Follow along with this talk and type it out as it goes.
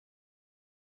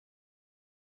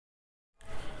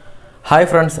Hi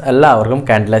friends, എല്ലാവർക്കും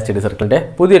Candlelight Study Circle-ന്റെ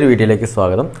പുതിയൊരു വീഡിയോയിലേക്ക്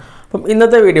സ്വാഗതം. അപ്പോൾ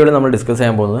ഇന്നത്തെ വീഡിയോയിൽ നമ്മൾ ഡിസ്കസ്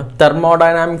ചെയ്യാൻ പോകുന്നത്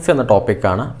തെർമോഡൈനാമിക്സ് എന്ന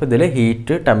ടോപ്പിക്കാണ്. അപ്പോൾ ഇതിൽ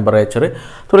ഹീറ്റ്, ടെമ്പറേച്ചർ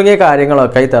തുടങ്ങിയ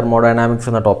കാര്യങ്ങളൊക്കെ ഈ തെർമോഡൈനാമിക്സ്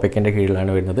എന്ന ടോപ്പിക്കിൻ്റെ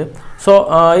കീഴിലാണ് വരുന്നത്. സോ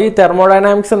ഈ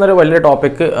തെർമോഡൈനാമിക്സ് എന്നൊരു വലിയ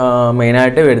ടോപ്പിക്ക്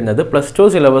മെയിനായിട്ട് വരുന്നത് +2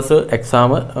 സിലബസ്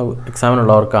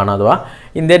എക്സാമിനുള്ളവർക്കാണ്. അഥവാ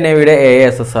ഇന്ത്യൻ നേവിയുടെ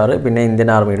ASSR, പിന്നെ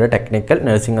ഇന്ത്യൻ ആർമിയുടെ ടെക്നിക്കൽ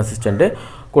നഴ്സിംഗ് അസിസ്റ്റൻറ്റ്,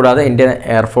 കൂടാതെ ഇന്ത്യൻ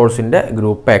എയർഫോഴ്സിൻ്റെ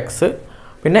ഗ്രൂപ്പ് എക്സ്,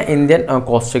 പിന്നെ ഇന്ത്യൻ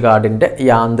കോസ്റ്റ് ഗാർഡിൻ്റെ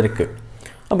യാന്ത്രിക്.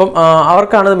 അപ്പം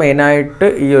അവർക്കാണ് മെയിനായിട്ട്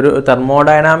ഈ ഒരു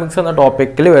തെർമോഡൈനാമിക്സ് എന്ന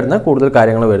ടോപ്പിക്കിൽ വരുന്ന കൂടുതൽ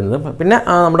കാര്യങ്ങൾ വരുന്നത്. പിന്നെ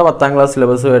നമ്മുടെ 10ാം ക്ലാസ്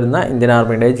സിലബസ് വരുന്ന ഇന്ത്യൻ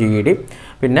ആർമിയുടെ GED,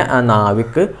 പിന്നെ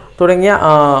നാവിക് തുടങ്ങിയ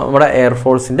നമ്മുടെ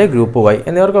എയർഫോഴ്സിൻ്റെ ഗ്രൂപ്പ് വൈ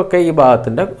എന്നിവർക്കൊക്കെ ഈ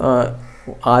ഭാഗത്തിൻ്റെ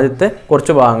ആദ്യത്തെ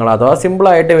കുറച്ച് ഭാഗങ്ങൾ, അഥവാ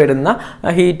സിമ്പിളായിട്ട് വരുന്ന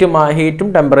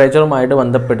ഹീറ്റും ടെമ്പറേച്ചറുമായിട്ട്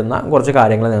ബന്ധപ്പെടുന്ന കുറച്ച്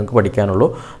കാര്യങ്ങൾ നിങ്ങൾക്ക് പഠിക്കാനുള്ളൂ.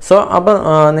 സോ അപ്പോൾ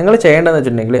നിങ്ങൾ ചെയ്യേണ്ടതെന്ന്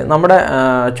വെച്ചിട്ടുണ്ടെങ്കിൽ നമ്മുടെ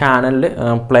ചാനലിൽ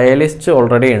പ്ലേലിസ്റ്റ്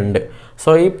ഓൾറെഡി ഉണ്ട്.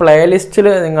 സോ ഈ പ്ലേലിസ്റ്റിൽ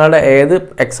നിങ്ങളുടെ ഏത്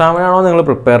എക്സാമിനാണോ നിങ്ങൾ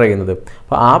പ്രിപ്പയർ ചെയ്യുന്നത്,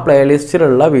 അപ്പോൾ ആ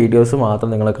പ്ലേലിസ്റ്റിലുള്ള വീഡിയോസ് മാത്രം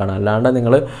നിങ്ങൾ കാണാം. അല്ലാണ്ട്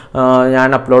നിങ്ങൾ ഞാൻ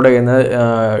അപ്ലോഡ് ചെയ്യുന്നത്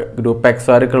ഗ്രൂപ്പ്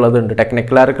എക്സുകാർക്കുള്ളതുണ്ട്,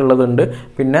 ടെക്നിക്കലുകാർക്കുള്ളതുണ്ട്,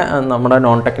 പിന്നെ നമ്മുടെ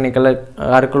നോൺ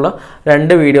ടെക്നിക്കലുകാർക്കുള്ള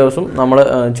 2 വീഡിയോസും നമ്മൾ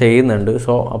ചെയ്യുന്നുണ്ട്.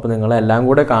 സോ അപ്പോൾ നിങ്ങളെല്ലാം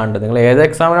കൂടെ കാണേണ്ടത്, നിങ്ങൾ ഏത്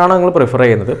എക്സാമിനാണോ നിങ്ങൾ പ്രിഫർ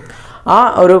ചെയ്യുന്നത് ആ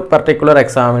ഒരു പർട്ടിക്കുലർ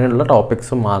എക്സാമിനുള്ള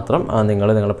ടോപ്പിക്സും മാത്രം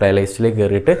നിങ്ങളുടെ പ്ലേലിസ്റ്റിൽ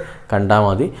കയറിയിട്ട് കണ്ടാൽ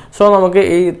മതി. സോ നമുക്ക്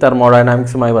ഈ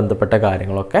തെർമോഡൈനാമിക്സുമായി ബന്ധപ്പെട്ട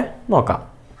കാര്യങ്ങളൊക്കെ നോക്കാം.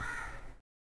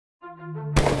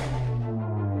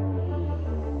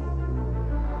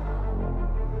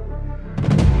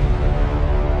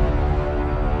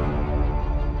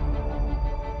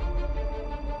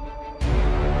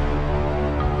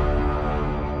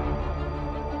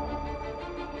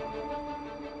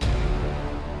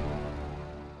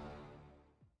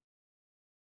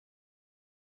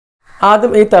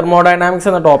 ആദ്യം ഈ തെർമോഡൈനാമിക്സ്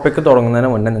എന്ന ടോപ്പിക്ക് തുടങ്ങുന്നതിന്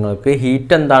മുന്നേ നിങ്ങൾക്ക്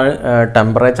ഹീറ്റ് എന്താണ്,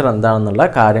 ടെമ്പറേച്ചർ എന്താണെന്നുള്ള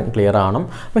കാര്യം ക്ലിയർ ആണ്.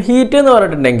 അപ്പോൾ ഹീറ്റ് എന്ന്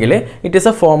പറഞ്ഞിട്ടുണ്ടെങ്കിൽ it is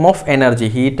A form of energy.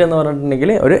 Heat എന്ന്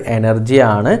പറഞ്ഞിട്ടുണ്ടെങ്കിൽ ഒരു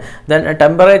എനർജിയാണ്. ദെൻ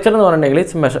ടെമ്പറേച്ചർ എന്ന് പറഞ്ഞിട്ടുണ്ടെങ്കിൽ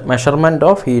ഇറ്റ്സ് മെഷർമെൻറ്റ്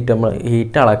ഓഫ് ഹീറ്റ്. നമ്മൾ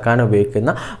ഹീറ്റ് അളക്കാൻ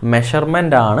ഉപയോഗിക്കുന്ന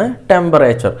മെഷർമെൻ്റ് ആണ്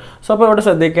ടെമ്പറേച്ചർ. സോ അപ്പോൾ ഇവിടെ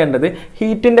ശ്രദ്ധിക്കേണ്ടത്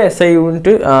ഹീറ്റിൻ്റെ SI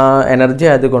യൂണിറ്റ് എനർജി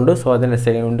ആയതുകൊണ്ട്, സോ അതിൻ്റെ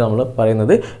SI യൂണിറ്റ് നമ്മൾ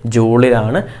പറയുന്നത്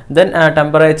ജൂളിലാണ്. ദെൻ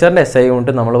ടെമ്പറേച്ചറിൻ്റെ SI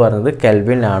യൂണിറ്റ് നമ്മൾ പറയുന്നത്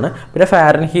കെൽവിനിലാണ്. പിന്നെ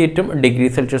ഫാരൻഹീറ്റും ഡിഗ്രി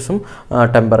സെൽഷ്യസും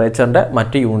ടെമ്പറേച്ചറിൻ്റെ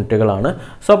മറ്റ് യൂണിറ്റുകളാണ്.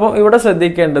 സോ അപ്പം ഇവിടെ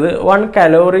ശ്രദ്ധിക്കേണ്ടത് 1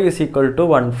 കലോറി ഈസ് ഈക്വൽ ടു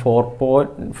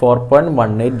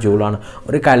 4.18 ജൂളാണ്.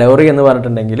 ഒരു കലോറി എന്ന്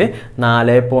പറഞ്ഞിട്ടുണ്ടെങ്കിൽ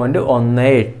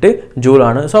 4.18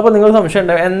 ജൂളാണ്. സോ അപ്പോൾ നിങ്ങൾ സംശയം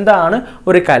ഉണ്ടാവും, എന്താണ്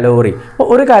ഒരു കലോറി? അപ്പോൾ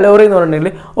ഒരു കലോറി എന്ന്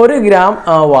പറഞ്ഞിട്ടുണ്ടെങ്കിൽ 1 ഗ്രാം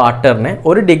വാട്ടറിനെ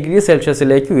 1 ഡിഗ്രി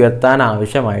സെൽഷ്യസിലേക്ക് ഉയർത്താൻ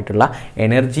ആവശ്യമായിട്ടുള്ള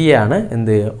എനർജിയാണ്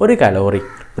എന്ത്, ഒരു കലോറി.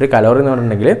 ഒരു കലോറി എന്ന്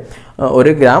പറഞ്ഞിട്ടുണ്ടെങ്കിൽ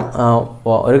 1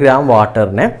 ഗ്രാം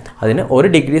വാട്ടറിനെ അതിന് 1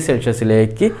 ഡിഗ്രി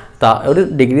സെൽഷ്യസിലേക്ക് 1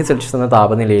 ഡിഗ്രി സെൽഷ്യസ് എന്ന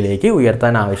താപനിലയിലേക്ക്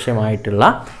ഉയർത്താൻ ആവശ്യമായിട്ടുള്ള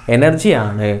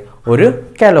എനർജിയാണ് ഒരു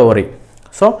കലോറി.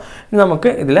 സോ ഇനി നമുക്ക്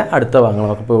ഇതിലെ അടുത്ത ഭാഗങ്ങൾ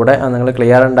നോക്കാം. അപ്പോൾ ഇവിടെ നിങ്ങൾ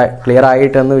ക്ലിയർ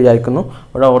ആയിട്ടെന്ന് വിചാരിക്കുന്നു.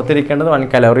 ഇവിടെ ഓർത്തിരിക്കേണ്ടത് 1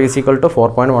 calorie is equal to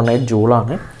 4.18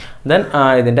 ജൂളാണ്. Then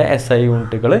ഇതിൻ്റെ SI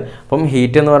യൂണിറ്റുകൾ, അപ്പം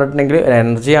ഹീറ്റ് എന്ന് പറഞ്ഞിട്ടുണ്ടെങ്കിൽ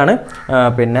എനർജിയാണ്,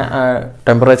 പിന്നെ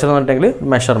ടെമ്പറേച്ചർ എന്ന് പറഞ്ഞിട്ടുണ്ടെങ്കിൽ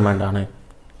മെഷർമെൻ്റ് ആണ്.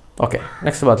 ഓക്കെ,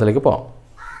 നെക്സ്റ്റ് ഭാഗത്തിലേക്ക് പോകാം.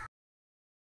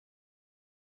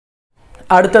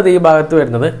 അടുത്തത് ഈ ഭാഗത്ത്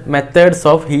വരുന്നത് മെത്തേഡ്സ്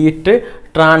ഓഫ് ഹീറ്റ്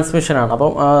ട്രാൻസ്മിഷനാണ്.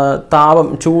 അപ്പം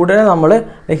ചൂടിനെ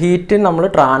ഹീറ്റിന് നമ്മൾ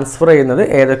ട്രാൻസ്ഫർ ചെയ്യുന്നത്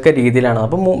ഏതൊക്കെ രീതിയിലാണ്?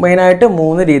 അപ്പം മെയിനായിട്ട്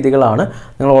 3 രീതികളാണ്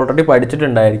നിങ്ങൾ ഓൾറെഡി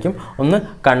പഠിച്ചിട്ടുണ്ടായിരിക്കും. ഒന്ന്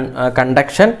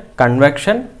കണ്ടക്ഷൻ,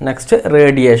 കൺവെക്ഷൻ, നെക്സ്റ്റ്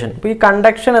റേഡിയേഷൻ. അപ്പോൾ ഈ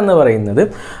കണ്ടക്ഷൻ എന്ന് പറയുന്നത്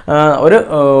ഒരു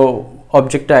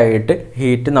ഒബ്ജക്റ്റായിട്ട്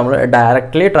ഹീറ്റ് നമ്മൾ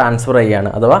ഡയറക്റ്റ്ലി ട്രാൻസ്ഫർ ചെയ്യുകയാണ്,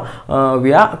 അഥവാ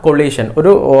വിയ കൊളീഷൻ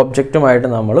ഒരു ഒബ്ജക്റ്റുമായിട്ട്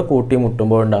നമ്മൾ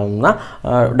കൂട്ടിമുട്ടുമ്പോൾ ഉണ്ടാകുന്ന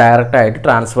ഡയറക്റ്റായിട്ട്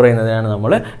ട്രാൻസ്ഫർ ചെയ്യുന്നതിനാണ്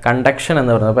നമ്മൾ കണ്ടക്ഷൻ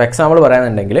എന്ന് പറയുന്നത്. അപ്പോൾ എക്സാമ്പിൾ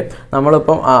പറയുന്നുണ്ടെങ്കിൽ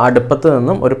നമ്മളിപ്പം അടുപ്പത്ത്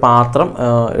നിന്നും ഒരു പാത്രം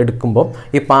എടുക്കുമ്പോൾ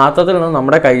ഈ പാത്രത്തിൽ നിന്നും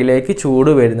നമ്മുടെ കയ്യിലേക്ക്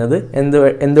ചൂട് വരുന്നത്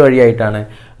എന്ത് വഴിയായിട്ടാണ്?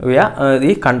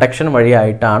 ഈ കണ്ടക്ഷൻ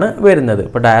വഴിയായിട്ടാണ് വരുന്നത്.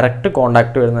 ഇപ്പോൾ ഡയറക്റ്റ്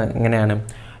കോണ്ടാക്റ്റ് വരുന്നത് എങ്ങനെയാണ്?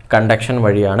 കണ്ടക്ഷൻ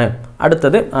വഴിയാണ്.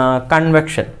 അടുത്തത്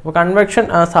കൺവെക്ഷൻ. അപ്പോൾ കൺവെക്ഷൻ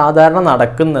സാധാരണ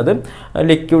നടക്കുന്നത്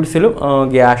ലിക്വിഡ്സിലും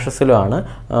ഗ്യാസസിലുമാണ്.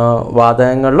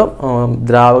 വാതകങ്ങളിലും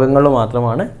ദ്രാവകങ്ങളിലും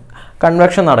മാത്രമാണ്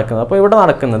കൺവെക്ഷൻ നടക്കുന്നത്. അപ്പോൾ ഇവിടെ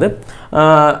നടക്കുന്നത്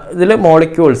ഇതിൽ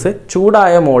മോളിക്യൂൾസ്,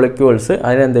 ചൂടായ മോളിക്യൂൾസ്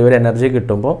അതിനെന്തെങ്കിലും എനർജി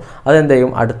കിട്ടുമ്പോൾ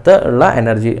അതെന്തെയും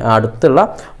അടുത്തുള്ള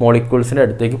മോളിക്യൂൾസിൻ്റെ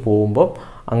അടുത്തേക്ക് പോകുമ്പോൾ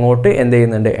അങ്ങോട്ട് എന്ത്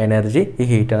ചെയ്യുന്നുണ്ട്? എനർജി, ഈ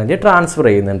ഹീറ്റ് എനർജി ട്രാൻസ്ഫർ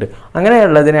ചെയ്യുന്നുണ്ട്.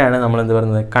 അങ്ങനെയുള്ളതിനെയാണ് നമ്മൾ എന്ത്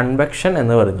പറയുന്നത്? കൺവെക്ഷൻ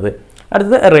എന്ന് പറയുന്നത്.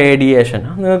 അടുത്തത് റേഡിയേഷൻ.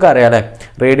 നിങ്ങൾക്കറിയാം അല്ലേ,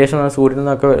 റേഡിയേഷൻ സൂര്യനിൽ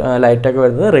നിന്നൊക്കെ ലൈറ്റൊക്കെ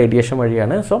വരുന്നത് റേഡിയേഷൻ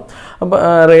വഴിയാണ്. സോ അപ്പോൾ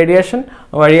റേഡിയേഷൻ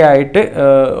വഴിയായിട്ട്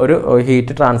ഒരു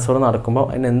ഹീറ്റ് ട്രാൻസ്ഫർ നടക്കുമ്പോൾ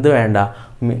അതിന് എന്ത് വേണ്ട?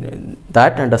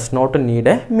 that does not need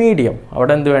a medium.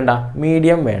 അവിടെ എന്ത് വേണ്ട?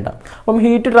 മീഡിയം വേണ്ട. അപ്പം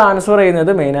ഹീറ്റ് ട്രാൻസ്ഫർ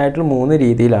ചെയ്യുന്നത് മെയിനായിട്ട് 3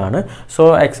 രീതിയിലാണ്. സോ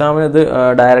എക്സാമിന് ഇത്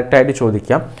ഡയറക്റ്റായിട്ട്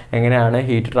ചോദിക്കാം, എങ്ങനെയാണ്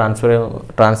ഹീറ്റ്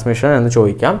ട്രാൻസ്മിഷൻ എന്ന്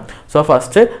ചോദിക്കാം. So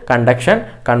first conduction,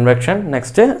 convection,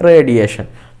 next radiation.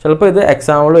 ചിലപ്പോൾ ഇത്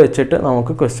എക്സാമ്പിൾ വെച്ചിട്ട്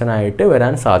നമുക്ക് ക്വസ്റ്റ്യൻ ആയിട്ട്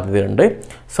വരാൻ സാധ്യതയുണ്ട്.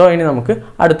 സോ ഇനി നമുക്ക്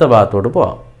അടുത്ത ഭാഗത്തോട്ട്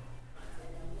പോകാം.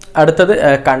 അടുത്തത്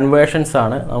കൺവേർഷൻസ്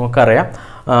ആണ്. നമുക്കറിയാം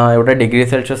ഇവിടെ ഡിഗ്രി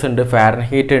സെൽഷ്യസ് ഉണ്ട്,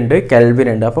 ഫാരൻഹീറ്റ് ഉണ്ട്, കെൽവിൻ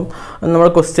ഉണ്ട്. അപ്പം നമ്മൾ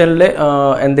ക്വസ്റ്റ്യനിൽ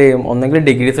എന്ത് ചെയ്യും? ഒന്നെങ്കിൽ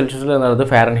ഡിഗ്രി സെൽഷ്യസിൽ എന്നുള്ളത്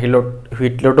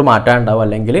ഫാരൻഹീറ്റിലോട്ട് മാറ്റാനുണ്ടാവും,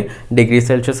 അല്ലെങ്കിൽ ഡിഗ്രി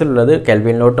സെൽഷ്യസിലുള്ളത്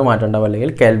കെൽവിനിലോട്ട് മാറ്റാനുണ്ടാവും,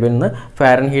 അല്ലെങ്കിൽ കെൽവിൻ നിന്ന്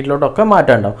ഫാരൻഹീറ്റിലോട്ടൊക്കെ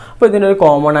മാറ്റാനുണ്ടാവും. അപ്പോൾ ഇതിനൊരു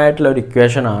കോമൺ ആയിട്ടുള്ള ഒരു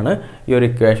ഇക്വേഷൻ ആണ് ഈ ഒരു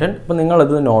ഇക്വേഷൻ. അപ്പോൾ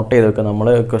നിങ്ങളിത് നോട്ട് ചെയ്ത് വെക്കുക. നമ്മൾ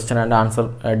ക്വസ്റ്റ്യൻ ആൻഡ് ആൻസർ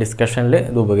ഡിസ്കഷനിൽ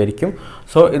ഇത് ഉപകരിക്കും.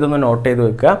 സോ ഇതൊന്ന് നോട്ട് ചെയ്ത്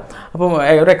വെക്കുക. അപ്പം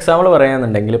ഒരു എക്സാമ്പിൾ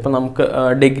പറയുകയാണെന്നുണ്ടെങ്കിൽ ഇപ്പം നമുക്ക്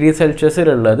ഡിഗ്രി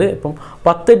സെൽഷ്യസിലുള്ളത് ഇപ്പം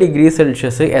 10 ഡിഗ്രി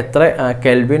സെൽഷ്യസ് എത്ര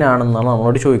കെൽവിൻ ആണെന്നാണ്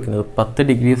നമ്മളോട് ചോദിക്കുന്നത്. 10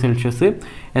 ഡിഗ്രി സെൽഷ്യസ്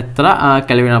എത്ര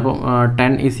കെൽവിൻ? അപ്പം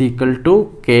 10 =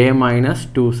 K -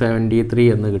 273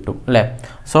 എന്ന് കിട്ടും അല്ലേ?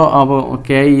 സോ അപ്പോൾ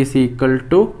K =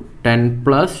 10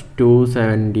 +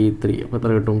 273. അപ്പോൾ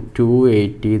എത്ര കിട്ടും?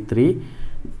 283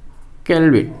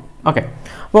 കെൽവിൻ. ഓക്കെ.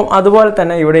 അപ്പം അതുപോലെ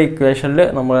തന്നെ ഇവിടെ ഇക്വേഷനിൽ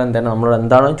നമ്മൾ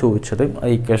എന്താണ് ചോദിച്ചത് ആ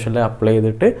ഇക്വേഷനിൽ അപ്ലൈ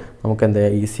ചെയ്തിട്ട് നമുക്ക്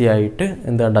ഈസി ആയിട്ട്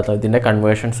കണ്ടെത്താം, ഇതിൻ്റെ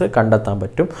കൺവേർഷൻസ് കണ്ടെത്താൻ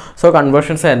പറ്റും. സോ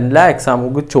കൺവേർഷൻസ് എല്ലാ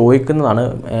എക്സാമുക്കും ചോദിക്കുന്നതാണ്.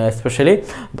 എസ്പെഷ്യലി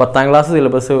 10ാം ക്ലാസ്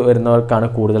സിലബസ് വരുന്നവർക്കാണ്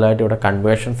കൂടുതലായിട്ട് ഇവിടെ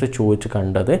കൺവേർഷൻസ് ചോദിച്ച്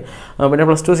കണ്ടത്. പിന്നെ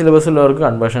 +2 സിലബസ് ഉള്ളവർക്ക്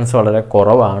കൺവേർഷൻസ് വളരെ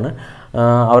കുറവാണ്.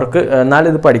 അവർക്ക് എന്നാലും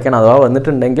ഇത് പഠിക്കണം, അഥവാ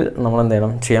വന്നിട്ടുണ്ടെങ്കിൽ നമ്മൾ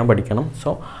ചെയ്യാൻ പഠിക്കണം. സോ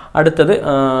അടുത്തത്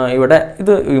ഇവിടെ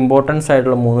ഇത് ഇമ്പോർട്ടൻസ്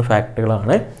ആയിട്ടുള്ള 3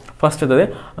 ഫാക്റ്റുകളാണ്. ഫസ്റ്റത്തത്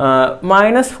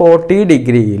 -40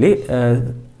 ഡിഗ്രിയിൽ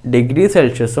ഡിഗ്രി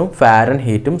സെൽഷ്യസും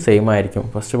ഫാരൻഹീറ്റും സെയിം ആയിരിക്കും.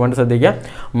 ഫസ്റ്റ് പോയിന്റ് ശ്രദ്ധിക്കുക,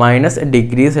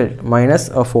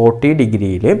 -40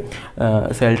 ഡിഗ്രിയിൽ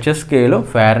സെൽഷ്യസ് സ്കെയിലും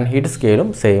ഫാരൻഹീറ്റ് സ്കെയിലും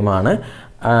സെയിം ആണ്.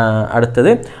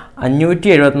 അടുത്തത്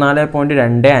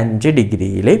 574.25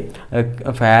 ഡിഗ്രിയിൽ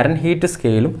ഫാരൻഹീറ്റ്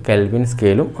സ്കെയിലും കെൽവിൻ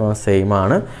സ്കെയിലും സെയിം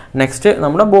ആണ്. നെക്സ്റ്റ്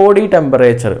നമ്മുടെ ബോഡി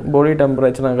ടെമ്പറേച്ചർ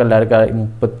നമുക്ക് എല്ലാവർക്കും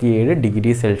 37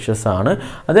 ഡിഗ്രി സെൽഷ്യസ് ആണ്.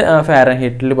 അത്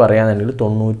ഫാരൻഹീറ്റിൽ പറയുകയാണെന്നുണ്ടെങ്കിൽ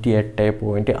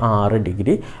 98.6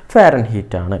 ഡിഗ്രി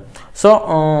ഫാരൻഹീറ്റ് ആണ്. സോ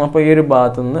അപ്പോൾ ഈ ഒരു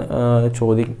ഭാഗത്തുനിന്ന്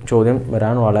ചോദ്യം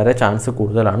വരാൻ വളരെ ചാൻസ്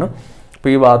കൂടുതലാണ്. അപ്പോൾ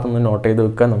ഈ ഭാഗത്തുനിന്ന് നോട്ട് ചെയ്ത്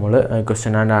വെക്കുക. നമ്മൾ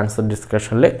ക്വസ്റ്റ്യൻ ആൻഡ് ആൻസർ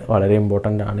ഡിസ്കഷനിൽ വളരെ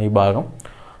ഇമ്പോർട്ടൻ്റ് ആണ് ഈ ഭാഗം.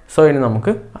 സോ ഇനി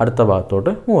നമുക്ക് അടുത്ത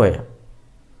ഭാഗത്തോട്ട് മൂവ് ചെയ്യാം.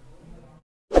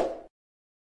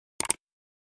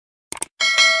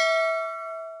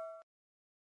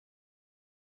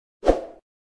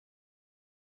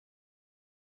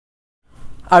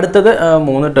 അടുത്തത്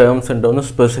 3 ടേംസ് ഉണ്ട്. ഒന്ന്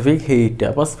സ്പെസിഫിക് ഹീറ്റ്.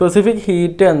 അപ്പോൾ സ്പെസിഫിക്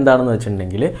ഹീറ്റ് എന്താണെന്ന്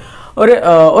വെച്ചിട്ടുണ്ടെങ്കിൽ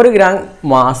ഒരു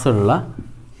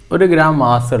ഗ്രാം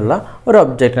മാസുള്ള ഒരു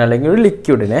ഒബ്ജക്റ്റിനെ അല്ലെങ്കിൽ ഒരു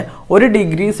ലിക്വിഡിനെ 1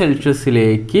 ഡിഗ്രി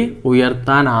സെൽഷ്യസിലേക്ക്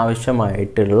ഉയർത്താൻ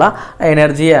ആവശ്യമായിട്ടുള്ള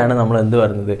എനർജിയാണ് നമ്മൾ എന്ത്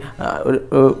പറയുന്നത്?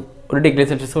 ഒരു ഡിഗ്രി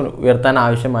സെൽഷ്യസ് ഉയർത്താൻ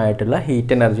ആവശ്യമായിട്ടുള്ള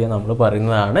ഹീറ്റ് എനർജിയെ നമ്മൾ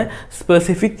പറയുന്നതാണ്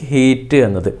സ്പെസിഫിക് ഹീറ്റ്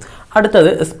എന്നത്. അടുത്തത്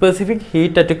specific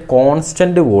heat at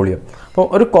constant volume. അപ്പോൾ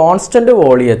ഒരു കോൺസ്റ്റൻറ്റ്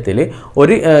വോളിയത്തിൽ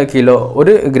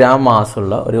 1 ഗ്രാം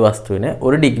മാസുള്ള ഒരു വസ്തുവിനെ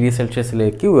 1 ഡിഗ്രി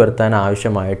സെൽഷ്യസിലേക്ക് ഉയർത്താൻ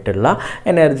ആവശ്യമായിട്ടുള്ള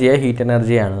ഹീറ്റ്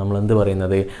എനർജിയാണ് നമ്മൾ എന്ത്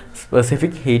പറയുന്നത്?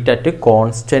 Specific heat at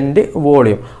constant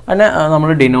volume. അതിനെ നമ്മൾ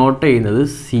ഡിനോട്ട് ചെയ്യുന്നത്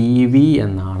CV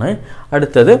എന്നാണ്.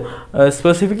 അടുത്തത്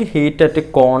specific heat at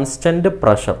constant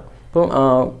pressure. ഇപ്പം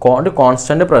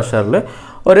കോൺസ്റ്റൻറ്റ് പ്രഷറിൽ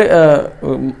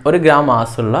 1 ഗ്രാം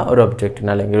മാസുള്ള ഒരു ഒബ്ജക്റ്റിനെ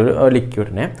അല്ലെങ്കിൽ ഒരു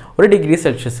ലിക്വിഡിനെ 1 ഡിഗ്രി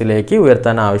സെൽഷ്യസിലേക്ക്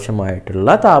ഉയർത്താൻ ആവശ്യമായിട്ടുള്ള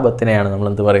താപത്തിനെയാണ് നമ്മൾ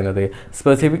എന്ത് പറയുന്നത്?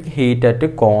 Specific heat at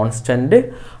constant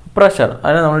pressure.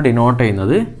 അതിനെ നമ്മൾ ഡിനോട്ട്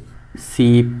ചെയ്യുന്നത്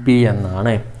CP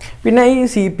എന്നാണ്. പിന്നെ ഈ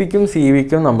CPക്കും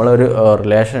CVക്കും നമ്മളൊരു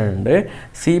റിലേഷൻ ഉണ്ട്.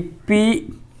 CP -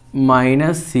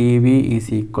 CV =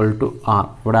 R.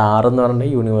 ഇവിടെ R എന്ന് പറഞ്ഞാൽ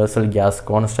യൂണിവേഴ്സൽ ഗ്യാസ്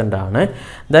കോൺസ്റ്റൻ്റ് ആണ്.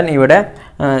 ദെൻ ഇവിടെ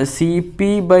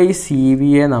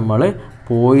CP/CVയെ നമ്മൾ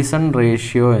പോയിസൺ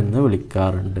റേഷ്യോ എന്ന്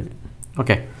വിളിക്കാറുണ്ട്.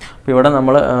 ഓക്കെ. അപ്പോൾ ഇവിടെ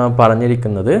നമ്മൾ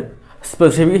പറഞ്ഞിരിക്കുന്നത്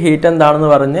സ്പെസിഫിക് ഹീറ്റ് എന്താണെന്ന്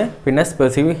പറഞ്ഞ്, പിന്നെ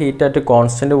specific heat at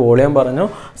constant volume പറഞ്ഞു,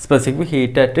 specific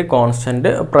heat at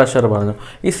constant pressure പറഞ്ഞു.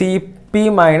 ഈ CP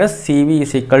 - CV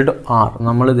 = R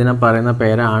നമ്മൾ ഇതിനെ പറയുന്ന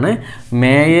പേരാണ്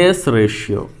മേയേഴ്സ്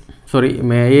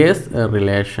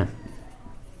റിലേഷൻ.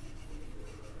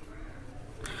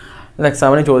 ഇത്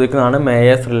എക്സാമിന് ചോദിക്കുന്നതാണ്.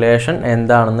 മേയേഴ്സ് റിലേഷൻ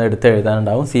എന്താണെന്ന് എടുത്ത്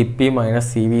എഴുതാനുണ്ടാവും. CP -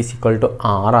 CV =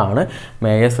 R ആണ്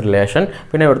മേയേഴ്സ് റിലേഷൻ.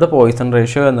 പിന്നെ ഇവിടുത്തെ പോയിസൺ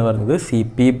റേഷ്യോ എന്ന് പറയുന്നത്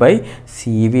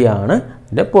CP/CV ആണ്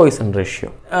ഇതിൻ്റെ Poisson ratio.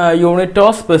 Unit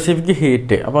of specific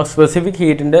heat. അപ്പോൾ specific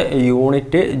ഹീറ്റിൻ്റെ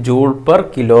unit joule per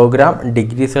kilogram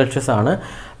degree Celsius ആണ്.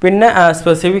 പിന്നെ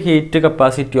സ്പെസിഫിക് ഹീറ്റ്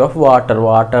കപ്പാസിറ്റി ഓഫ്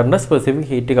വാട്ടറിൻ്റെ specific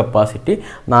heat capacity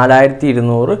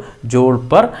 4200 joule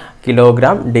per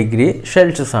kilogram degree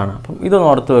Celsius ആണ്. അപ്പം ഇതൊന്ന്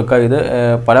ഓർത്ത് വെക്കുക. ഇത്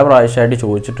പല പ്രാവശ്യമായിട്ട്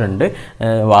ചോദിച്ചിട്ടുണ്ട്,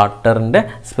 വാട്ടറിൻ്റെ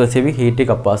സ്പെസിഫിക് ഹീറ്റ്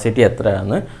കപ്പാസിറ്റി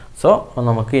എത്രയാണ്. സോ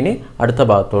നമുക്കിനി അടുത്ത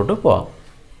ഭാഗത്തോട്ട് പോകാം.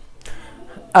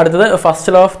 അടുത്തത്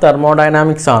ഫസ്റ്റ് ലോ ഓഫ്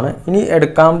തെർമോഡൈനാമിക്സ് ആണ്. ഇനി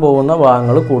എടുക്കാൻ പോകുന്ന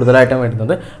ഭാഗങ്ങൾ കൂടുതലായിട്ടും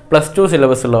വരുന്നത് +2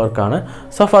 syllabus ഉള്ളവർക്കാണ്.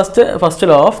 So first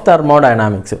law of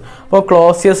thermodynamics. അപ്പോൾ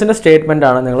ക്ലോസിയസിൻ്റെ സ്റ്റേറ്റ്മെൻ്റ്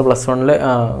ആണ്. നിങ്ങൾ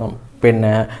 +1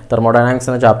 പിന്നെ തെർമോഡൈനാമിക്സ്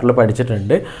എന്ന ചാപ്റ്ററിൽ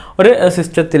പഠിച്ചിട്ടുണ്ട്. ഒരു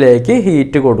സിസ്റ്റത്തിലേക്ക്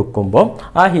ഹീറ്റ് കൊടുക്കുമ്പോൾ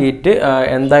ആ ഹീറ്റ്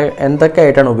എന്തൊക്കെ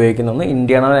ആയിട്ടാണ് ഉപയോഗിക്കുന്നത്?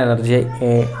 ഇൻറ്റേർണൽ എനർജി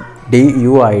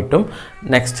DU ആയിട്ടും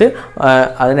നെക്സ്റ്റ്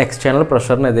അതിന് എക്സ്റ്റേണൽ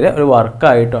പ്രഷറിനെതിരെ ഒരു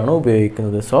വർക്കായിട്ടാണ്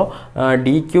ഉപയോഗിക്കുന്നത്. So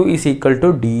DQ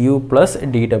 = DU +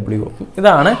 DW.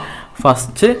 ഇതാണ്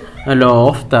ഫസ്റ്റ് ലോ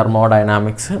ഓഫ്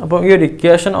തെർമോഡൈനാമിക്സ്. അപ്പോൾ ഈ ഒരു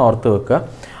ഇക്വേഷൻ ഓർത്ത് വെക്കുക.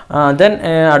 ദെൻ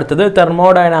അടുത്തത്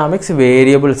തെർമോഡൈനാമിക്സ്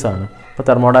വേരിയബിൾസ് ആണ്. അപ്പോൾ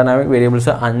തെർമോഡൈനാമിക്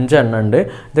വേരിയബിൾസ് 5 എണ്ണം ഉണ്ട്.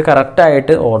 ഇത്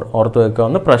കറക്റ്റായിട്ട് ഓർത്ത് വെക്കുക.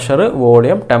 ഒന്ന് pressure,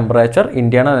 volume, temperature,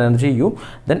 internal energy U,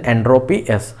 then entropy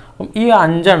S. അപ്പം ഈ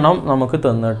 5 എണ്ണം നമുക്ക്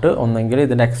തന്നിട്ട് ഒന്നെങ്കിൽ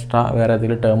ഇതിന് എക്സ്ട്രാ വേറെ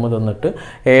ഏതെങ്കിലും ടേം തന്നിട്ട്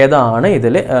ഏതാണ്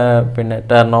ഇതിൽ പിന്നെ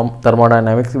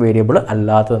തെർമോഡൈനാമിക്സ് വേരിയബിൾ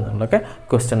അല്ലാത്തതെന്നുള്ളതൊക്കെ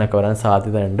ക്വസ്റ്റ്യനൊക്കെ വരാൻ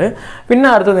സാധ്യതയുണ്ട്. പിന്നെ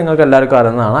അടുത്ത് നിങ്ങൾക്ക് എല്ലാവർക്കും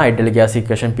അറിയുന്നതാണ് ideal gas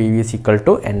equation PV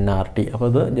 = nRT. അപ്പോൾ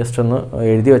ഇത് ജസ്റ്റ് ഒന്ന്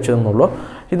എഴുതി വെച്ചതെന്നുള്ളൂ.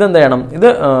 ഇതെന്ത് ചെയ്യണം? ഇത്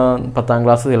 10ാം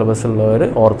ക്ലാസ് സിലബസിലുള്ളവർ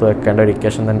ഓർത്ത് വെക്കേണ്ട ഒരു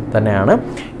ഇക്വേഷൻ തന്നെയാണ്.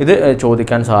 ഇത്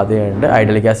ചോദിക്കാൻ സാധ്യതയുണ്ട്,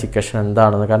 ഐഡിയൽ ഗ്യാസ് ഇക്വേഷൻ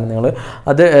എന്താണെന്ന്. കാരണം നിങ്ങൾ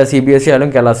അത് CBSE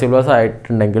ആയാലും കേരള സിലബസ്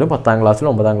ആയിട്ടുണ്ടെങ്കിലും 10ാം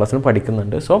ക്ലാസ്സിലും 9ാം ക്ലാസ്സിലും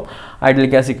പഠിക്കുന്നുണ്ട്. So ideal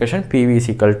gas equation PV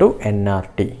 =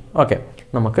 nRT. Okay,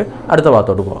 നമുക്ക് അടുത്ത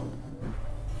ഭാഗത്തോട്ട് പോകാം.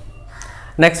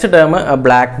 Next term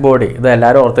black body. ഇത്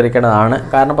എല്ലാവരും ഓർത്തിരിക്കേണ്ടതാണ്.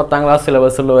 കാരണം 10ാം ക്ലാസ്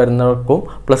സിലബസിൽ വരുന്നവർക്കും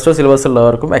 +2 സിലബസ്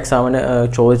ഉള്ളവർക്കും എക്സാമിന്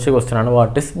ചോദിച്ച ക്വസ്റ്റ്യനാണ്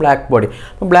വാട്ട് ഈസ് ബ്ലാക്ക് ബോഡി.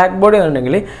 അപ്പോൾ ബ്ലാക്ക് ബോഡി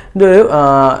എന്നുണ്ടെങ്കിൽ ഇതൊരു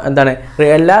എന്താണ്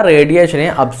എല്ലാ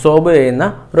റേഡിയേഷനെയും അബ്സോർബ് ചെയ്യുന്ന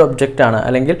ഒരു ഒബ്ജക്റ്റാണ്.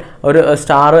 അല്ലെങ്കിൽ ഒരു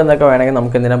സ്റ്റാർ എന്നൊക്കെ വേണമെങ്കിൽ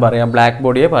നമുക്ക് എന്തിനാ പറയാം? ബ്ലാക്ക്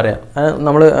ബോഡിയെ പറയാം.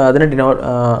 നമ്മൾ അതിനെ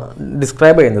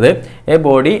ഡിസ്ക്രൈബ് ചെയ്യുന്നത് A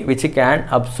body which can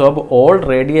absorb all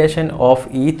radiation of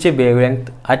each wave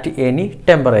length at any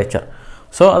temperature.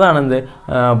 So അതാണെന്ത്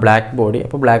black body.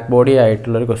 അപ്പോൾ ബ്ലാക്ക് ബോഡി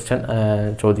ആയിട്ടുള്ളൊരു ക്വസ്റ്റ്യൻ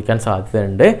ചോദിക്കാൻ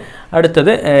സാധ്യതയുണ്ട്.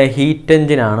 അടുത്തത് ഹീറ്റ്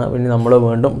എഞ്ചിനാണ്. പിന്നെ നമ്മൾ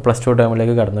വീണ്ടും +2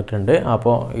 ടേമിലേക്ക് കടന്നിട്ടുണ്ട്.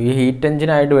 അപ്പോൾ ഈ ഹീറ്റ്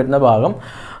എഞ്ചിനായിട്ട് വരുന്ന ഭാഗം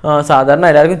സാധാരണ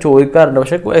എല്ലാവർക്കും ചോദിക്കാറുണ്ട്,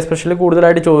 പക്ഷേ എസ്പെഷ്യലി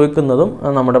കൂടുതലായിട്ട് ചോദിക്കുന്നതും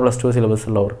നമ്മുടെ +2 സിലബസ്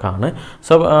ഉള്ളവർക്കാണ്.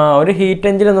 സോ ഒരു ഹീറ്റ്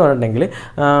എഞ്ചിൻ എന്ന് പറഞ്ഞിട്ടുണ്ടെങ്കിൽ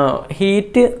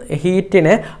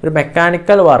ഹീറ്റിനെ ഒരു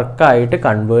മെക്കാനിക്കൽ വർക്കായിട്ട്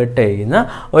കൺവേർട്ട് ചെയ്യുന്ന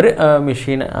ഒരു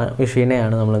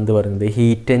മെഷീനെയാണ് നമ്മൾ എന്ത് പറയുന്നത്?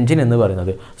 ഹീറ്റ് എഞ്ചിൻ എന്ന്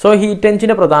പറയുന്നത്. സോ ഹീറ്റ്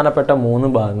എഞ്ചിൻ്റെ പ്രധാനപ്പെട്ട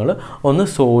 3 ഭാഗങ്ങൾ: ഒന്ന്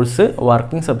സോഴ്സ്,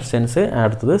 വർക്കിംഗ് സബ്സ്റ്റൻസ്,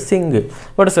 അടുത്തത് സിങ്ക്.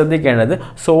 ഇവിടെ ശ്രദ്ധിക്കേണ്ടത്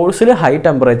സോഴ്സിൽ ഹൈ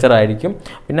ടെമ്പറേച്ചർ ആയിരിക്കും,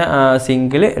 പിന്നെ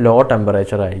സിങ്കിൽ ലോ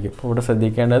ടെമ്പറേച്ചർ ആയിരിക്കും. ഇവിടെ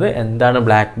ശ്രദ്ധിക്കേണ്ടത് എന്താണ്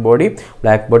ബ്ലാക്ക് ബോഡി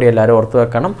എല്ലാവരും ഓർത്ത്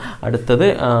വെക്കണം. അടുത്തത്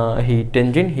ഹീറ്റ്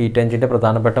എഞ്ചിൻ്റെ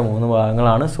പ്രധാനപ്പെട്ട 3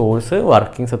 ഭാഗങ്ങളാണ് source,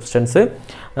 working substance,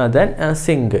 then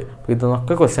zinc.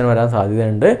 ഇതൊക്കെ ക്വസ്റ്റ്യൻ വരാൻ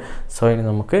സാധ്യതയുണ്ട്. സോ ഇനി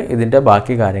നമുക്ക് ഇതിൻ്റെ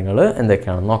ബാക്കി കാര്യങ്ങൾ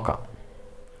എന്തൊക്കെയാണെന്ന് നോക്കാം.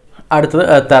 അടുത്തത്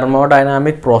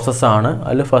തെർമോഡൈനാമിക് പ്രോസസ്സാണ്.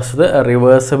 അതിൽ ഫസ്റ്റ്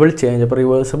റിവേഴ്സിബിൾ ചേഞ്ച്. അപ്പോൾ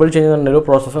റിവേഴ്സിബിൾ ചേഞ്ച് എന്നൊരു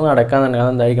പ്രോസസ്സ് നടക്കാന്നുണ്ടെങ്കിൽ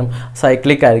അതെന്തായിരിക്കും?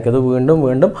 സൈക്ലിക് ആയിരിക്കും. അത്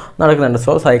വീണ്ടും നടക്കുന്നുണ്ട്.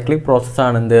 സോ സൈക്ലിക്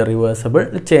പ്രോസസ്സാണ് എന്ത്? Reversible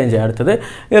change. അടുത്തത്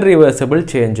ഇറിവേഴ്സിബിൾ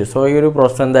ചേഞ്ച്. സോ ഈ ഒരു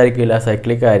പ്രോസസ്സ് എന്തായിരിക്കില്ല?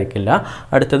 സൈക്ലിക് ആയിരിക്കില്ല.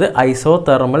 അടുത്തത്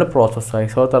isothermal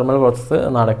process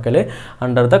Nadakkal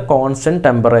under the constant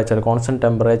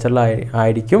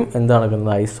ടെമ്പറേച്ചറിലായിരിക്കും എന്ത്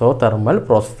നടക്കുന്നത്? ഐസോതെർമൽ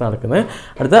പ്രോസസ്സ് നടക്കുന്നത്.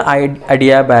 അടുത്തത്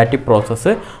അഡിയാബാറ്റിക്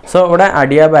പ്രോസസ്സ്. സോ ഇവിടെ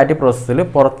അഡിയാബാറ്റിക് പ്രോസസ്സിൽ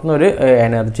പുറത്തുനിന്നൊരു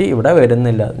എനർജി ഇവിടെ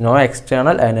വരുന്നില്ല. No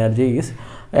external energy is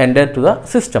enter to the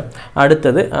system.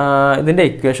 അടുത്തത് ഇതിൻ്റെ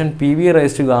ഇക്വേഷൻ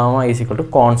PV⁻γ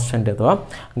കോൺസ്റ്റൻറ്റ് അഥവാ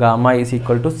γ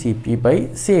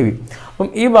CP/CV. അപ്പം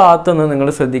ഈ ഭാഗത്ത് നിന്ന് നിങ്ങൾ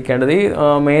ശ്രദ്ധിക്കേണ്ടത് ഈ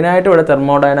മെയിനായിട്ട് ഇവിടെ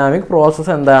തെർമോഡൈനാമിക്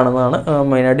പ്രോസസ്സ് എന്താണെന്നാണ്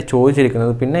മെയിനായിട്ട്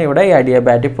ചോദിച്ചിരിക്കുന്നത്. പിന്നെ ഇവിടെ ഈ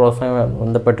അഡിയാബാറ്റിക് പ്രോസസ്സുമായി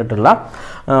ബന്ധപ്പെട്ടിട്ടുള്ള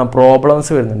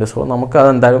പ്രോബ്ലംസ് വരുന്നുണ്ട്. സോ നമുക്ക്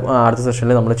അതെന്തായാലും അടുത്ത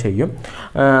സെഷനിൽ നമ്മൾ ചെയ്യും.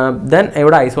 ദെൻ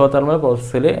ഇവിടെ ഐസോതെർമൽ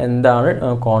പ്രോസസ്സിൽ എന്താണ്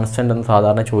കോൺസ്റ്റൻ്റ് എന്ന്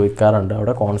സാധാരണ ചോദിക്കാറുണ്ട്.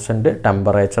 അവിടെ കോൺസ്റ്റൻറ്റ്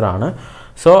ടെമ്പറേച്ചറാണ്.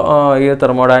 സോ ഈ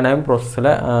തെർമോഡൈനാമിക്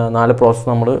പ്രോസസ്സിലെ 4 പ്രോസസ്സ്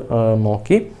നമ്മൾ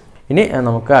നോക്കി. ഇനി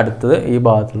നമുക്ക് അടുത്തത് ഈ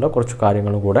ഭാഗത്തുള്ള കുറച്ച്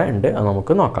കാര്യങ്ങളും കൂടെ ഉണ്ട്, അത്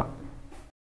നമുക്ക് നോക്കാം.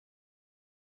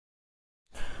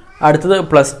 അടുത്തത്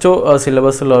 +2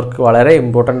 സിലബസ് ഉള്ളവർക്ക് വളരെ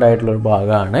ഇമ്പോർട്ടൻ്റ് ആയിട്ടുള്ളൊരു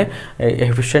ഭാഗമാണ്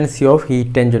efficiency of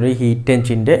heat engine. Heat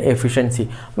എഞ്ചിൻ്റെ എഫിഷ്യൻസി.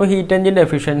 അപ്പോൾ ഹീറ്റ് എഞ്ചിൻ്റെ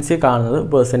എഫിഷ്യൻസി കാണുന്നത്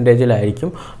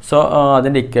പെർസെൻറ്റേജിലായിരിക്കും. സോ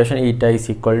അതിൻ്റെ equation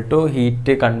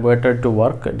heat converted to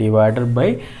work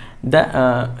 / the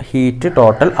heat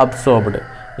total absorbed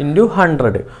into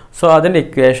 100. So അതിൻ്റെ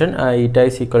equation eta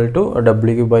is equal to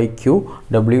W by Q.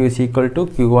 W is equal to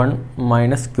Q1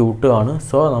 minus Q2 ആണ്.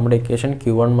 So നമ്മുടെ equation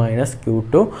Q1 minus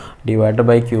Q2 divided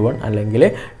by Q1 അല്ലെങ്കിൽ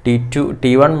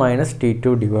T1 minus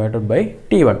T2 divided by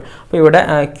T1. അപ്പോൾ ഇവിടെ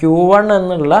Q1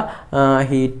 എന്നുള്ള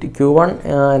Q1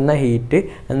 എന്ന heat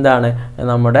എന്താണ്,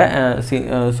 നമ്മുടെ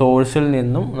സോഴ്സിൽ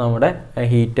നിന്നും നമ്മുടെ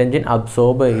ഹീറ്റ് എൻജിൻ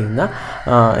അബ്സോർബ് ചെയ്യുന്ന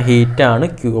ഹീറ്റാണ്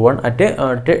Q1 അറ്റ്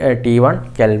T1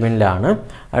 കെൽവിനിലാണ്.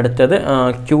 അടുത്തത്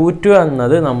Q2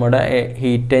 എന്നത് നമ്മുടെ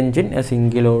ഹീറ്റ് എൻജിൻ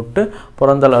സിങ്കിലോട്ട്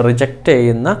റിജക്റ്റ്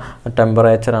ചെയ്യുന്ന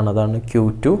ടെമ്പറേച്ചറാണ്, അതാണ്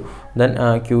Q2. ദെൻ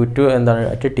Q2 എന്താണ്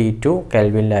അറ്റ് T2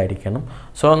 കെൽവിനിലായിരിക്കണം.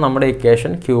 സോ നമ്മുടെ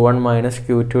equation Q1 minus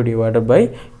Q2 divided by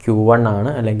Q1 ആണ്,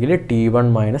 അല്ലെങ്കിൽ T1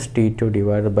 minus T2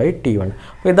 divided by T1.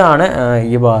 അപ്പോൾ ഇതാണ്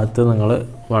ഈ ഭാഗത്ത് നിങ്ങൾ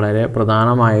വളരെ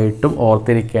പ്രധാനമായിട്ടും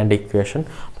ഓർത്തിരിക്കേണ്ട ഇക്വേഷൻ.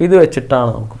 അപ്പോൾ ഇത് വെച്ചിട്ടാണ്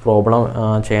നമുക്ക് പ്രോബ്ലം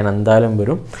ചെയ്യാൻ എന്തായാലും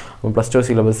വരും. പ്ലസ് 2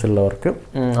 സിലബസ് ഉള്ളവർക്ക്,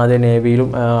 അത് നേവിയിലും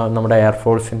നമ്മുടെ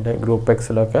എയർഫോഴ്സിൻ്റെ ഗ്രൂപ്പ്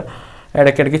എക്സിലൊക്കെ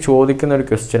ഇടയ്ക്കിടയ്ക്ക് ചോദിക്കുന്ന ഒരു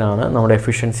ക്വസ്റ്റ്യൻ ആണ് നമ്മുടെ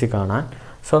എഫിഷ്യൻസി കാണാൻ.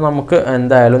 സോ നമുക്ക്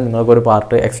എന്തായാലും നിങ്ങൾക്കൊരു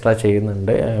പാർട്ട് എക്സ്ട്രാ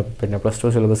ചെയ്യുന്നുണ്ട്. പിന്നെ പ്ലസ്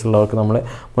 2 സിലബസ് ഉള്ളവർക്ക് നമ്മൾ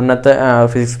മുന്നത്തെ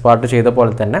ഫിസിക്സ് പാർട്ട് ചെയ്ത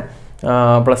പോലെ തന്നെ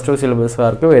പ്ലസ് 2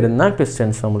 സിലബസുകാർക്ക് വരുന്ന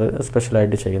ക്വസ്റ്റ്യൻസ് നമ്മൾ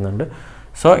സ്പെഷ്യലായിട്ട് ചെയ്യുന്നുണ്ട്.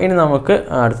 സോ ഇനി നമുക്ക്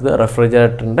അടുത്തത്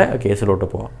റെഫ്രിജറേറ്ററിൻ്റെ കേസിലോട്ട്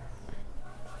പോകാം.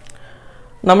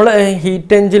 നമ്മൾ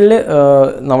ഹീറ്റ് എൻജിനിൽ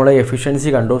നമ്മൾ എഫിഷ്യൻസി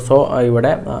കണ്ടു. സോ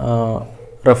ഇവിടെ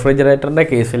റെഫ്രിജറേറ്ററിൻ്റെ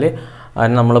കേസിൽ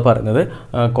നമ്മൾ പറയുന്നത്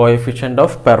കോഎഫിഷ്യൻ്റ്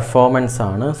ഓഫ് പെർഫോമൻസ്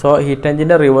ആണ്. സോ ഹീറ്റ്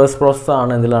എൻജിൻ്റെ റിവേഴ്സ് പ്രോസസ്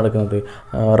ആണ് ഇതിൽ നടക്കുന്നത്,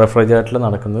 റെഫ്രിജറേറ്ററിൽ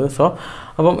നടക്കുന്നത്. സോ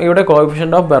അപ്പം ഇവിടെ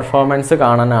കോഎഫിഷ്യൻ്റ് ഓഫ് പെർഫോമൻസ്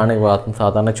കാണാനാണ് ഈ ഭാഗത്ത്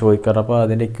സാധാരണ ചോദിക്കാറ്. അപ്പോൾ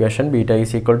അതിൻ്റെ equation beta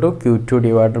is equal to Q2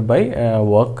 divided by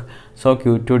work. So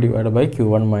Q2 divide by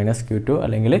Q1 minus Q2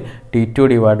 അല്ലെങ്കിൽ T2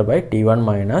 divide by T1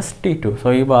 minus T2. So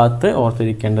ഈ ഭാഗത്ത്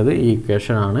ഓർത്തിരിക്കേണ്ടത് ഈ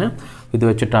ഇക്വേഷനാണ്. ഇത്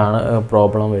വെച്ചിട്ടാണ്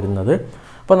പ്രോബ്ലം വരുന്നത്.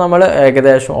 അപ്പോൾ നമ്മൾ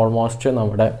ഏകദേശം ഓൾമോസ്റ്റ്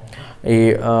നമ്മുടെ ഈ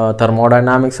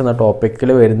തെർമോഡൈനാമിക്സ് എന്ന ടോപ്പിക്കിൽ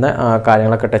വരുന്ന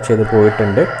കാര്യങ്ങളൊക്കെ ടച്ച് ചെയ്ത്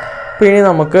പോയിട്ടുണ്ട്. അപ്പോൾ ഇനി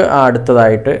നമുക്ക്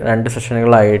അടുത്തതായിട്ട് 2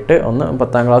 സെഷനുകളായിട്ട്, ഒന്ന്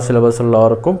 10ാം ക്ലാസ് സിലബസ്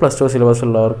ഉള്ളവർക്കും പ്ലസ് 2 സിലബസ്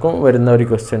ഉള്ളവർക്കും വരുന്ന ഒരു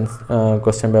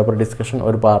ക്വസ്റ്റ്യൻ പേപ്പർ ഡിസ്കഷൻ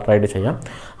ഒരു പാർട്ടായിട്ട് ചെയ്യാം.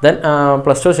 ദെൻ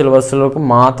പ്ലസ് 2 സിലബസിലേക്ക്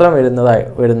മാത്രം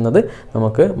വരുന്നത്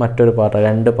നമുക്ക് മറ്റൊരു പാർട്ട്,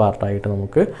 2 പാർട്ടായിട്ട്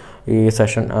നമുക്ക് ഈ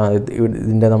സെഷൻ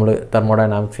ഇതിൻ്റെ നമ്മൾ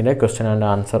തെർമോഡൈനാമിക്സിൻ്റെ ക്വസ്റ്റ്യൻ ആൻഡ്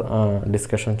ആൻസർ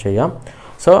ഡിസ്കഷൻ ചെയ്യാം.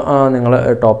 സോ നിങ്ങൾ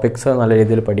ടോപ്പിക്സ് നല്ല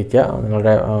രീതിയിൽ പഠിക്കുക.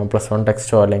 നിങ്ങളുടെ പ്ലസ് 1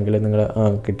 ടെക്സ്റ്റോ അല്ലെങ്കിൽ നിങ്ങൾ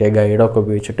കിട്ടിയ ഗൈഡൊക്കെ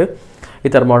ഉപയോഗിച്ചിട്ട് ഈ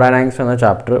തെർമോഡൈനാമിക്സ് എന്ന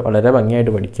ചാപ്റ്റർ വളരെ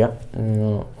ഭംഗിയായിട്ട് പഠിക്കുക.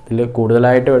 ഇതിൽ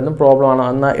കൂടുതലായിട്ട് വരുന്ന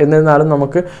പ്രോബ്ലമാണ്. എന്നിരുന്നാലും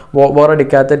നമുക്ക്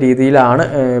ബോറടിക്കാത്ത രീതിയിലാണ്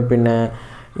പിന്നെ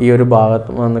ഈ ഒരു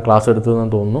ഭാഗത്ത് വന്ന് ക്ലാസ്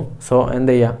എടുത്തതെന്ന് തോന്നുന്നു. സോ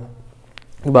എന്ത് ചെയ്യുക,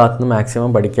 ഈ ഭാഗത്ത് നിന്ന്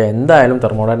മാക്സിമം പഠിക്കുക. എന്തായാലും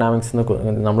തെർമോഡൈനാമിക്സ്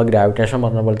നമ്മൾ ഗ്രാവിറ്റേഷൻ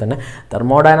പറഞ്ഞ പോലെ തന്നെ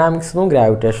തെർമോഡൈനാമിക്സിനും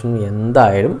ഗ്രാവിറ്റേഷനും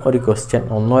എന്തായാലും ഒരു ക്വസ്റ്റ്യൻ,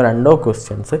 1-2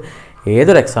 ക്വസ്റ്റ്യൻസ്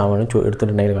ഏതൊരു എക്സാമിനും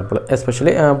എടുത്തിട്ടുണ്ടെങ്കിൽ,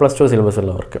 എസ്പെഷ്യലി പ്ലസ് 2 സിലബസ്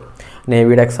ഉള്ളവർക്ക്,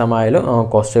 നേവിയുടെ എക്സാം ആയാലും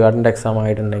കോസ്റ്റ് ഗാർഡിൻ്റെ എക്സാം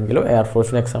ആയിട്ടുണ്ടെങ്കിലും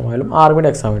എയർഫോഴ്സിൻ്റെ എക്സാം ആയാലും ആർമിയുടെ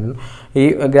എക്സാം ആയാലും ഈ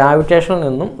ഗ്രാവിറ്റേഷനിൽ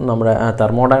നിന്നും നമ്മുടെ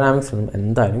തെർമോഡൈനാമിക്സിൽ നിന്നും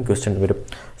എന്തായാലും ക്വസ്റ്റ്യൻ വരും.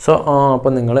 സോ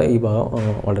അപ്പോൾ നിങ്ങൾ ഈ ഭാഗം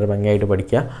വളരെ ഭംഗിയായിട്ട്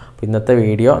പഠിക്കുക. അപ്പോൾ ഇന്നത്തെ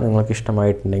വീഡിയോ നിങ്ങൾക്ക്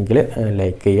ഇഷ്ടമായിട്ടുണ്ടെങ്കിൽ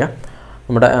ലൈക്ക് ചെയ്യുക.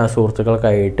 നമ്മുടെ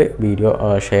സുഹൃത്തുക്കൾക്കായിട്ട് വീഡിയോ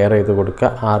ഷെയർ ചെയ്ത്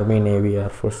കൊടുക്കുക. Army, navy,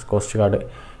 air force, coast guard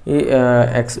ഈ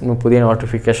പുതിയ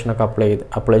നോട്ടിഫിക്കേഷനൊക്കെ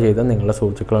അപ്ലൈ ചെയ്ത് നിങ്ങളുടെ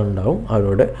സുഹൃത്തുക്കളുണ്ടാവും.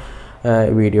 അവരോട്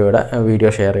വീഡിയോ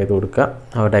ഷെയർ ചെയ്ത് കൊടുക്കുക.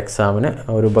 അവരുടെ എക്സാമിന്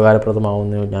ഒരു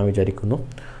ഉപകാരപ്രദമാവുമെന്ന് ഞാൻ വിചാരിക്കുന്നു.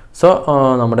 സോ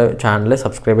നമ്മുടെ ചാനൽ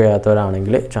സബ്സ്ക്രൈബ്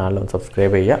ചെയ്യാത്തവരാണെങ്കിൽ ചാനൽ ഒന്ന്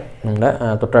സബ്സ്ക്രൈബ് ചെയ്യുക. നമ്മുടെ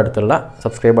തൊട്ടടുത്തുള്ള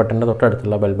സബ്സ്ക്രൈബ് ബട്ടൻ്റെ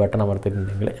തൊട്ടടുത്തുള്ള ബെൽ ബട്ടൺ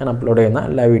അമർത്തിയിട്ടുണ്ടെങ്കിൽ ഞാൻ അപ്ലോഡ് ചെയ്യുന്ന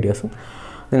എല്ലാ വീഡിയോസും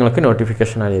നിങ്ങൾക്ക്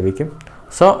നോട്ടിഫിക്കേഷനായി ലഭിക്കും.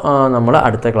 സോ നമ്മൾ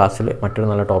അടുത്ത ക്ലാസ്സിൽ മറ്റൊരു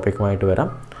നല്ല ടോപ്പിക്കുമായിട്ട് വരാം.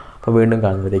 അപ്പോൾ വീണ്ടും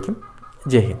കാണുന്നവരേക്കും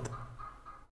ജയ് ഹിന്ദ്.